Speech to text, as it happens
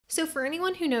So for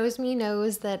anyone who knows me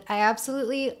knows that I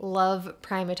absolutely love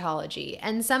primatology,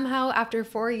 and somehow after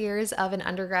 4 years of an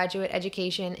undergraduate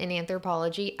education in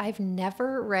anthropology, I've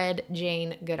never read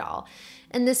Jane Goodall.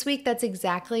 And this week that's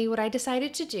exactly what I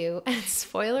decided to do, and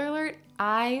spoiler alert,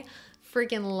 I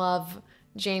freaking love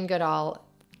Jane Goodall.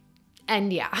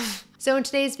 And yeah. So in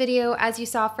today's video, as you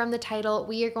saw from the title,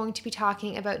 we are going to be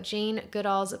talking about Jane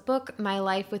Goodall's book, My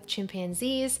Life with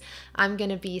Chimpanzees. I'm going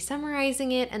to be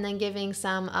summarizing it and then giving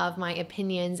some of my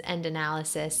opinions and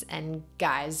analysis. And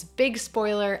guys, big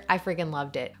spoiler, I freaking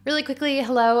loved it. Really quickly,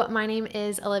 hello, my name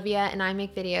is Olivia and I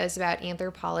make videos about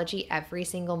anthropology every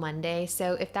single Monday.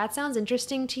 So if that sounds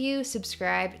interesting to you,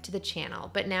 subscribe to the channel.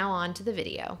 But now on to the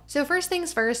video. So first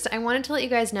things first, I wanted to let you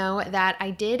guys know that I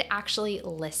did actually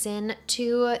listen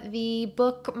to the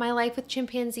book My Life with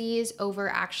Chimpanzees over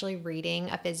actually reading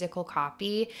a physical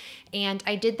copy, and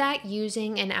I did that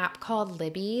using an app called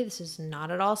Libby. This is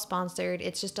not at all sponsored.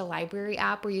 It's just a library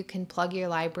app where you can plug your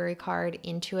library card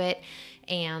into it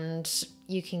and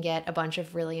you can get a bunch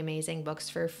of really amazing books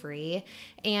for free.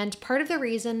 And part of the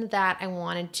reason that I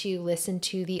wanted to listen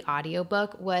to the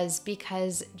audiobook was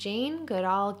because Jane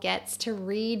Goodall gets to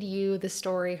read you the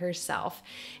story herself.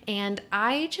 And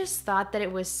I just thought that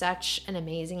it was such an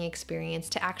amazing experience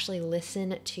to actually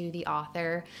listen to the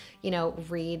author,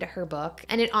 read her book.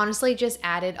 And it honestly just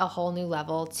added a whole new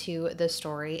level to the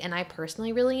story. And I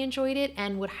personally really enjoyed it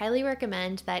and would highly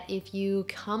recommend that if you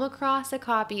come across a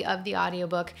copy of the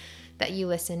audiobook, that you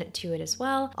listen to it as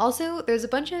well. Also, there's a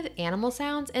bunch of animal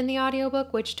sounds in the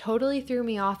audiobook, which totally threw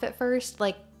me off at first,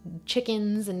 like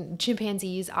chickens and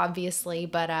chimpanzees, obviously,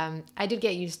 but I did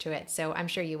get used to it, so I'm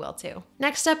sure you will too.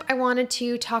 Next up, I wanted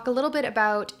to talk a little bit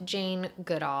about Jane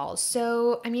Goodall.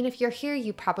 So, if you're here,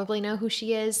 you probably know who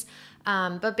she is.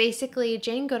 But basically,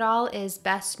 Jane Goodall is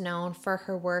best known for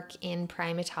her work in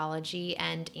primatology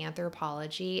and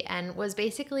anthropology and was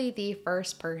basically the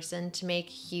first person to make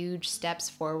huge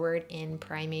steps forward in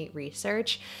primate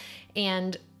research.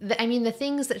 And the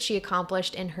things that she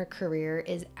accomplished in her career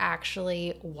is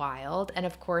actually wild. And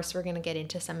of course, we're going to get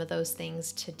into some of those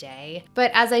things today.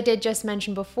 But as I did just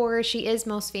mention before, she is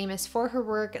most famous for her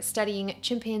work studying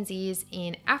chimpanzees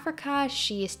in Africa.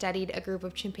 She studied a group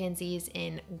of chimpanzees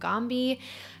in Gambia.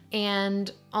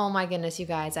 And oh my goodness, you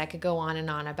guys, I could go on and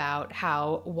on about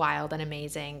how wild and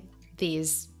amazing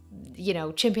these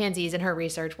chimpanzees in her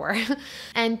research were.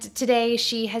 And today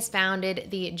she has founded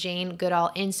the Jane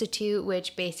Goodall Institute,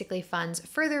 which basically funds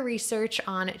further research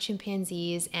on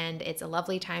chimpanzees, and it's a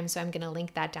lovely time, so I'm going to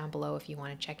link that down below if you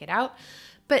want to check it out.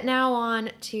 But now on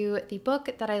to the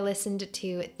book that I listened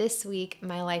to this week,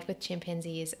 My Life with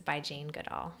Chimpanzees by Jane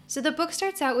Goodall. So the book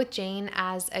starts out with Jane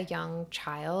as a young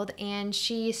child, and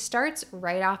she starts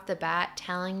right off the bat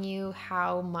telling you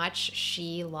how much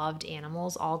she loved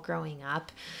animals all growing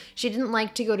up. She didn't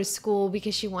like to go to school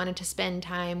because she wanted to spend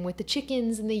time with the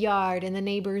chickens in the yard and the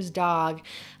neighbor's dog,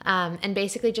 and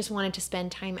basically just wanted to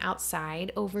spend time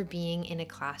outside over being in a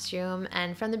classroom.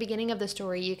 And from the beginning of the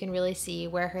story, you can really see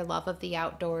where her love of the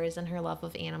outdoors and her love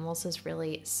of animals has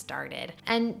really started.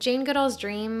 And Jane Goodall's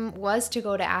dream was to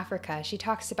go to Africa. She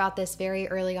talks about this very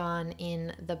early on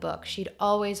in the book. She'd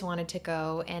always wanted to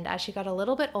go, and as she got a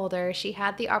little bit older, she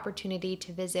had the opportunity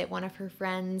to visit one of her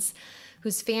friends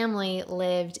whose family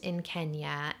lived in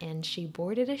Kenya, and she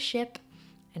boarded a ship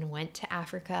and went to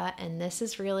Africa, and this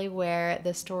is really where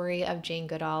the story of Jane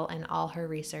Goodall and all her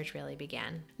research really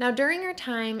began. Now, during her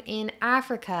time in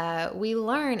Africa, we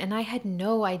learn, and I had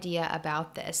no idea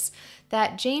about this,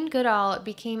 that Jane Goodall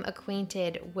became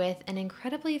acquainted with an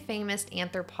incredibly famous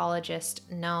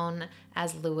anthropologist known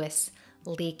as Louis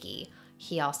Leakey.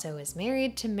 He also is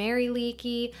married to Mary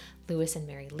Leakey. Louis and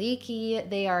Mary Leakey,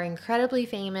 they are incredibly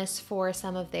famous for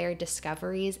some of their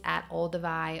discoveries at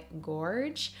Olduvai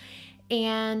Gorge.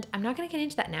 And I'm not going to get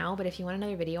into that now, but if you want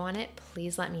another video on it,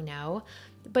 please let me know.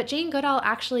 But Jane Goodall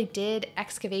actually did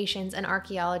excavations and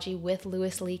archaeology with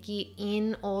Louis Leakey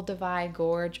in Olduvai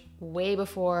Gorge way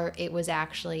before it was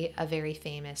actually a very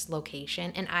famous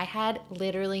location. And I had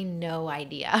literally no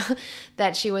idea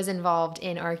that she was involved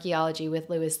in archaeology with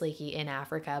Louis Leakey in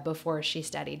Africa before she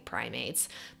studied primates.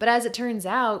 But as it turns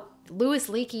out, Louis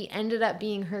Leakey ended up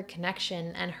being her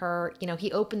connection, and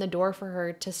he opened the door for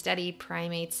her to study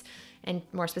primates and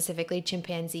more specifically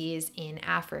chimpanzees in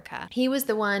Africa. He was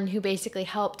the one who basically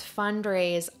helped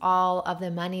fundraise all of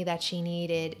the money that she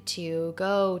needed to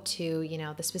go to,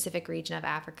 the specific region of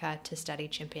Africa to study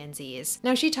chimpanzees.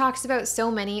 Now, she talks about so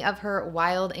many of her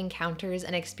wild encounters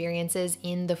and experiences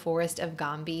in the forest of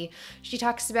Gombe. She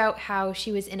talks about how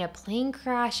she was in a plane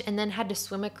crash and then had to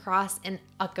swim across a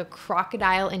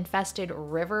crocodile-infested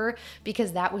river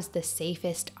because that was the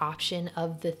safest option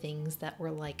of the things that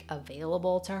were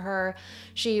available to her.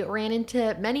 She ran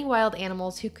into many wild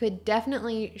animals who could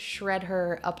definitely shred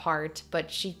her apart, but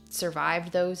she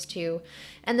survived those too.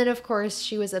 And then of course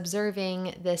she was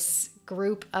observing this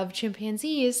group of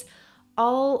chimpanzees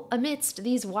all amidst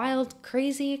these wild,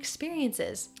 crazy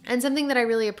experiences. And something that I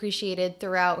really appreciated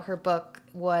throughout her book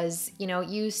was,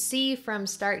 you see from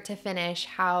start to finish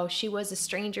how she was a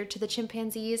stranger to the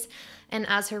chimpanzees. And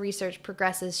as her research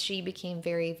progresses, she became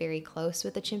very, very close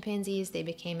with the chimpanzees. They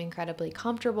became incredibly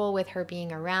comfortable with her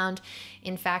being around.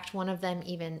 In fact, one of them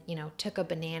even, took a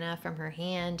banana from her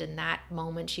hand. And that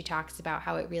moment she talks about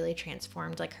how it really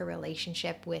transformed her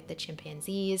relationship with the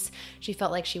chimpanzees. She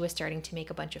felt like she was starting to make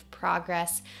a bunch of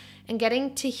progress. And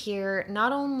getting to hear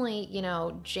not only,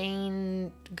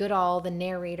 Jane Goodall, the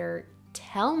narrator,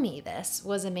 tell me this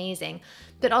was amazing,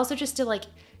 but also just to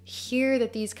hear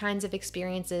that these kinds of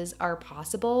experiences are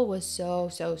possible was so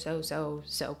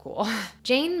cool.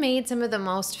 Jane made some of the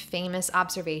most famous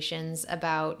observations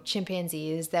about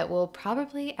chimpanzees that will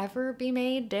probably ever be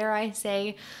made, dare I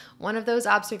say, one of those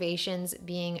observations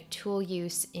being tool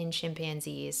use in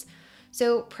chimpanzees.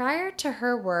 So prior to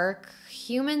her work,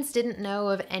 humans didn't know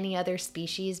of any other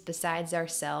species besides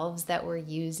ourselves that were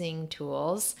using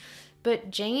tools.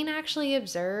 But Jane actually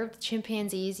observed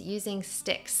chimpanzees using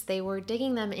sticks. They were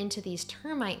digging them into these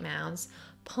termite mounds,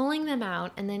 pulling them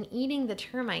out, and then eating the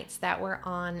termites that were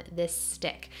on this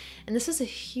stick. And this was a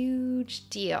huge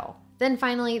deal. Then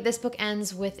finally, this book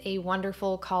ends with a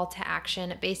wonderful call to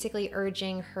action, basically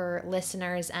urging her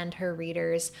listeners and her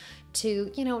readers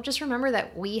to, just remember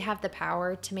that we have the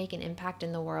power to make an impact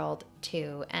in the world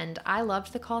too. And I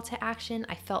loved the call to action.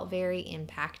 I felt very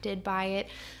impacted by it.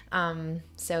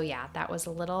 So yeah, that was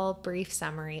a little brief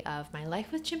summary of My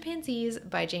Life with Chimpanzees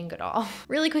by Jane Goodall.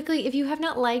 Really quickly, if you have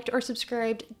not liked or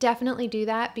subscribed, definitely do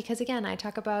that because again, I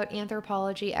talk about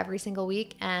anthropology every single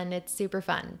week and it's super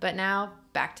fun. But now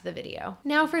back to the video.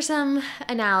 Now for some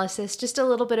analysis, just a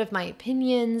little bit of my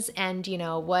opinions and,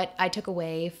 what I took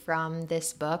away from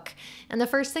this book. And the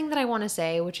first thing that I want to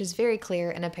say, which is very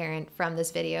clear and apparent from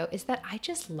this video, is that I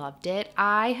just loved it.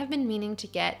 I have been meaning to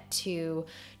get to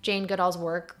Jane Goodall's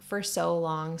work for so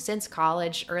long, since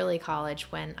college, early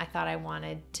college, when I thought I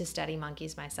wanted to study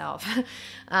monkeys myself.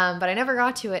 But I never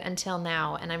got to it until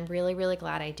now, and I'm really, really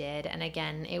glad I did. And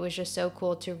again, it was just so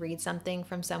cool to read something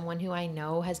from someone who I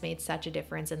know has made such a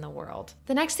difference in the world.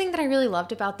 The next thing that I really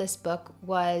loved about this book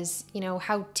was,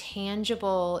 how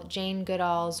tangible Jane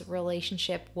Goodall's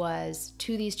relationship was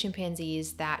to these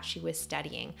chimpanzees that she was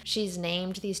studying. She's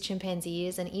named these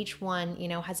chimpanzees, and each one,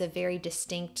 has a very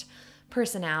distinct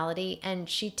personality, and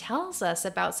she tells us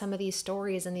about some of these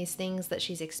stories and these things that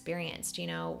she's experienced.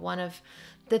 One of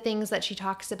the things that she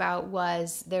talks about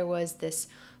was there was this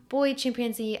boy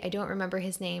chimpanzee, I don't remember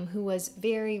his name, who was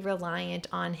very reliant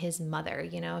on his mother,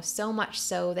 so much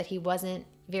so that he wasn't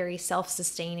very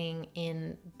self-sustaining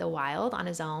in the wild on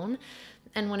his own.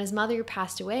 And when his mother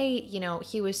passed away,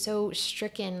 he was so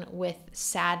stricken with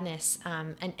sadness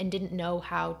and didn't know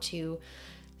how to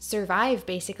survive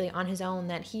basically on his own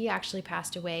that he actually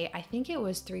passed away. I think it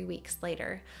was 3 weeks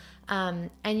later. And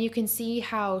you can see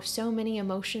how so many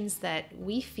emotions that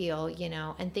we feel,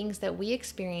 and things that we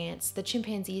experience, the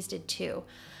chimpanzees did too.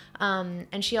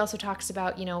 And she also talks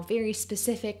about, very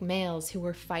specific males who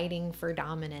were fighting for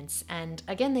dominance. And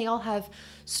again, they all have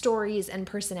stories and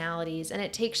personalities, and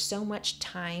it takes so much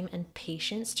time and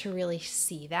patience to really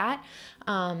see that.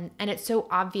 And it's so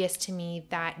obvious to me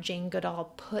that Jane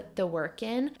Goodall put the work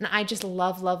in. And I just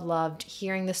loved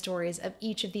hearing the stories of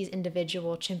each of these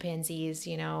individual chimpanzees,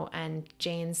 and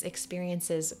Jane's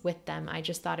experiences with them. I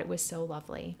just thought it was so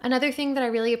lovely. Another thing that I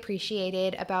really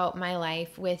appreciated about My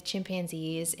Life with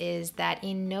Chimpanzees is that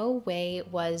in no way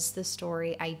was the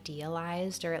story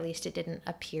idealized, or at least it didn't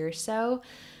appear so.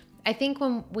 I think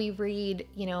when we read,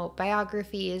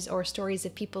 biographies or stories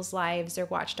of people's lives or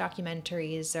watch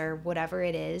documentaries or whatever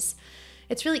it is,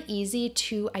 it's really easy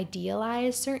to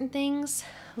idealize certain things.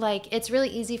 It's really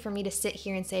easy for me to sit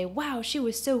here and say, wow, she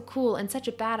was so cool and such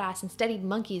a badass and studied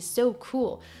monkeys, so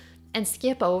cool, and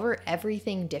skip over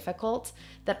everything difficult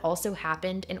that also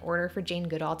happened in order for Jane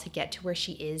Goodall to get to where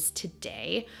she is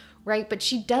today. right? But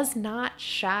she does not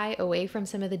shy away from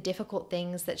some of the difficult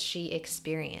things that she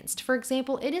experienced. For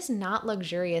example, it is not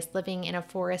luxurious living in a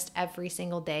forest every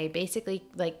single day, basically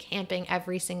like camping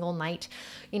every single night,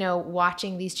 you know,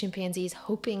 watching these chimpanzees,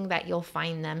 hoping that you'll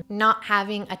find them, not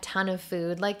having a ton of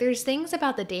food. Like there's things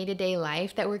about the day-to-day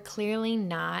life that were clearly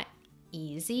not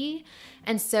easy.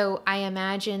 And so I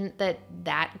imagine that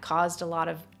that caused a lot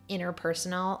of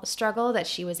interpersonal struggle that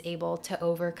she was able to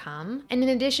overcome. And in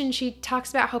addition, she talks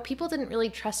about how people didn't really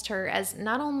trust her as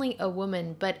not only a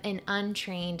woman, but an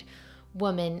untrained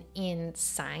woman in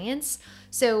science.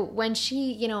 So when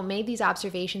she, you know, made these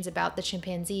observations about the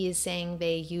chimpanzees, saying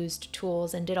they used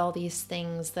tools and did all these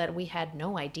things that we had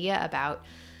no idea about,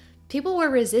 people were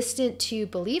resistant to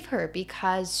believe her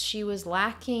because she was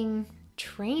lacking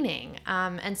training.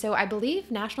 And so I believe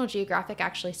National Geographic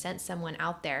actually sent someone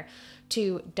out there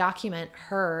to document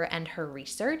her and her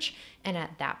research. And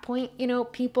at that point, you know,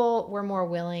 people were more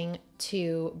willing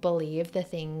to believe the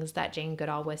things that Jane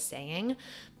Goodall was saying.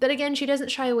 But again, she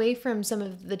doesn't shy away from some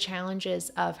of the challenges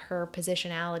of her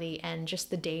positionality and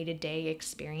just the day-to-day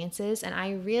experiences. And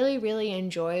I really, really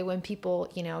enjoy when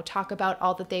people, you know, talk about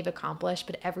all that they've accomplished,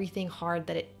 but everything hard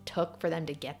that it took for them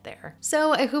to get there.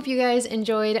 So I hope you guys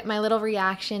enjoyed my little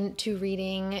reaction to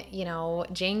reading, you know,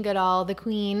 Jane Goodall, the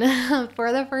queen,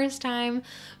 for the first time.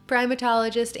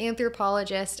 Primatologist,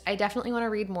 anthropologist. I definitely want to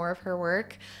read more of her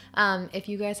work. If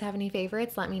you guys have any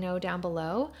favorites, let me know down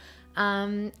below.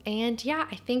 And yeah,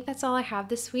 I think that's all I have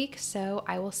this week. So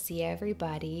I will see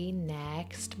everybody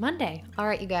next Monday. All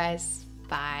right, you guys.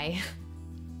 Bye.